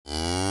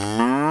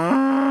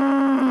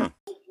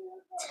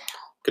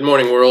Good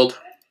morning, world.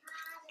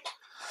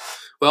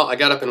 Well, I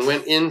got up and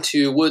went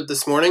into Wood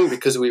this morning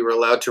because we were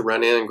allowed to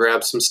run in and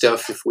grab some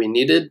stuff if we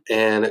needed,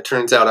 and it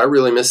turns out I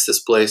really missed this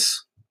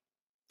place.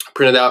 I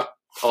printed out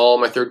all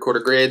my third quarter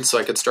grades so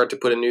I could start to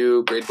put a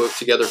new grade book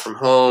together from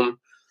home,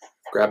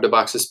 grabbed a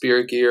box of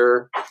spirit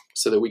gear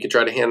so that we could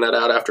try to hand that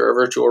out after our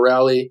virtual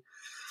rally,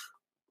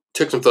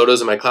 took some photos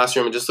of my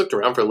classroom and just looked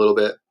around for a little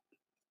bit.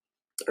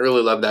 I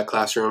really love that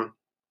classroom.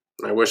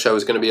 I wish I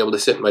was going to be able to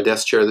sit in my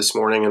desk chair this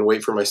morning and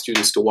wait for my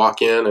students to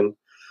walk in and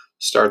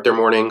start their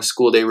morning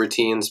school day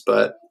routines,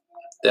 but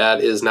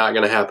that is not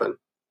going to happen.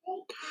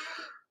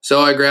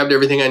 So I grabbed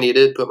everything I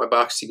needed, put my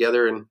box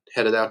together, and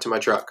headed out to my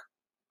truck.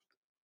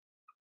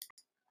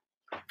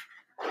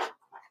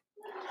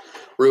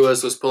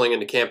 Ruiz was pulling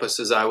into campus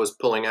as I was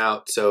pulling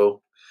out,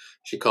 so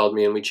she called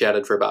me and we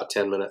chatted for about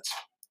 10 minutes.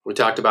 We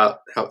talked about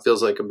how it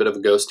feels like a bit of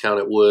a ghost town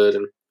at Wood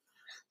and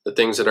the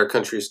things that our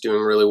country is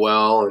doing really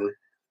well and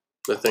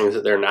the things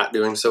that they're not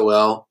doing so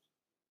well.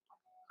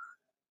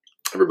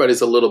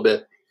 Everybody's a little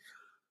bit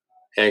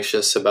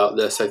anxious about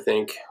this, I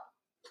think.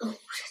 A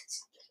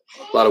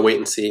lot of wait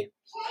and see.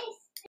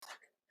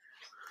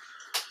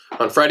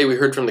 On Friday, we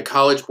heard from the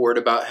College Board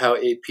about how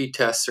AP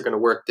tests are going to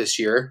work this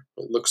year.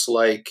 It looks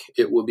like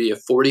it will be a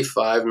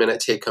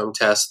 45-minute take-home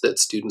test that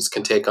students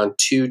can take on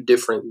 2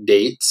 different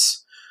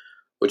dates,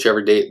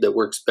 whichever date that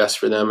works best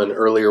for them, an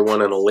earlier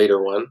one and a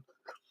later one.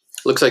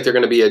 Looks like they're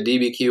going to be a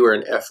DBQ or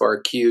an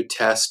FRQ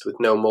test with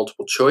no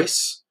multiple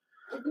choice.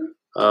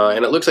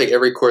 And it looks like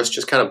every course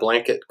just kind of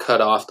blanket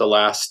cut off the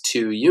last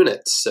 2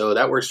 units. So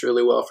that works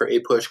really well for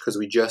APUSH because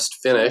we just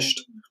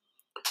finished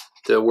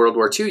the World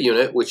War II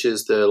unit, which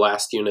is the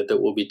last unit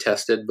that will be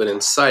tested. But in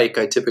Psych,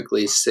 I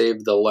typically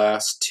save the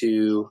last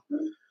 2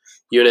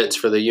 units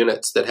for the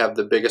units that have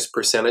the biggest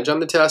percentage on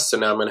the test. So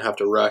now I'm going to have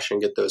to rush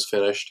and get those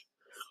finished.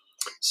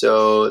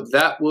 So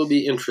that will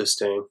be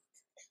interesting.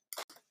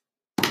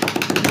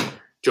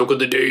 Joke of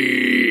the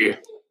day.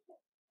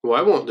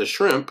 Why won't the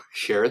shrimp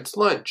share its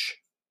lunch?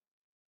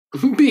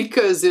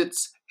 Because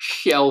it's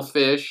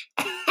shellfish.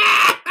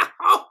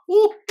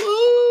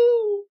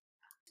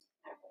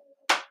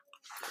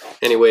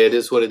 Anyway, it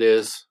is what it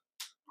is.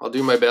 I'll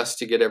do my best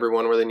to get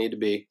everyone where they need to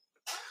be.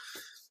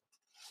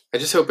 I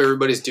just hope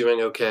everybody's doing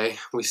okay.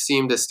 We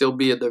seem to still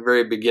be at the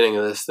very beginning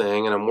of this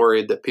thing, and I'm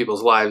worried that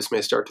people's lives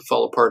may start to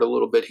fall apart a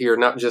little bit here,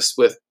 not just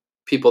with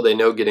people they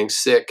know getting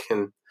sick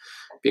and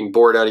being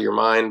bored out of your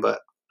mind,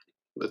 but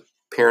with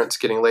parents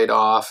getting laid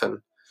off and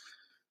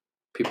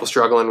people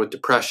struggling with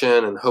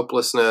depression and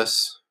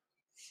hopelessness.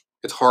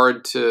 It's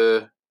hard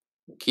to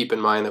keep in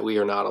mind that we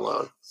are not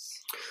alone.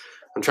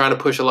 I'm trying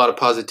to push a lot of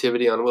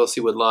positivity on Will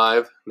C. Wood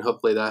Live, and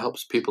hopefully that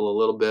helps people a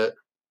little bit.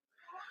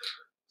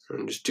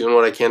 I'm just doing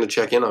what I can to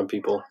check in on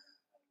people,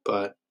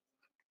 but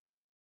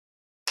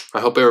I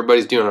hope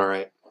everybody's doing all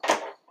right.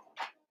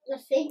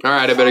 All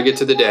right, I better get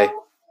to the day.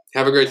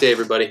 Have a great day,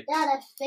 everybody.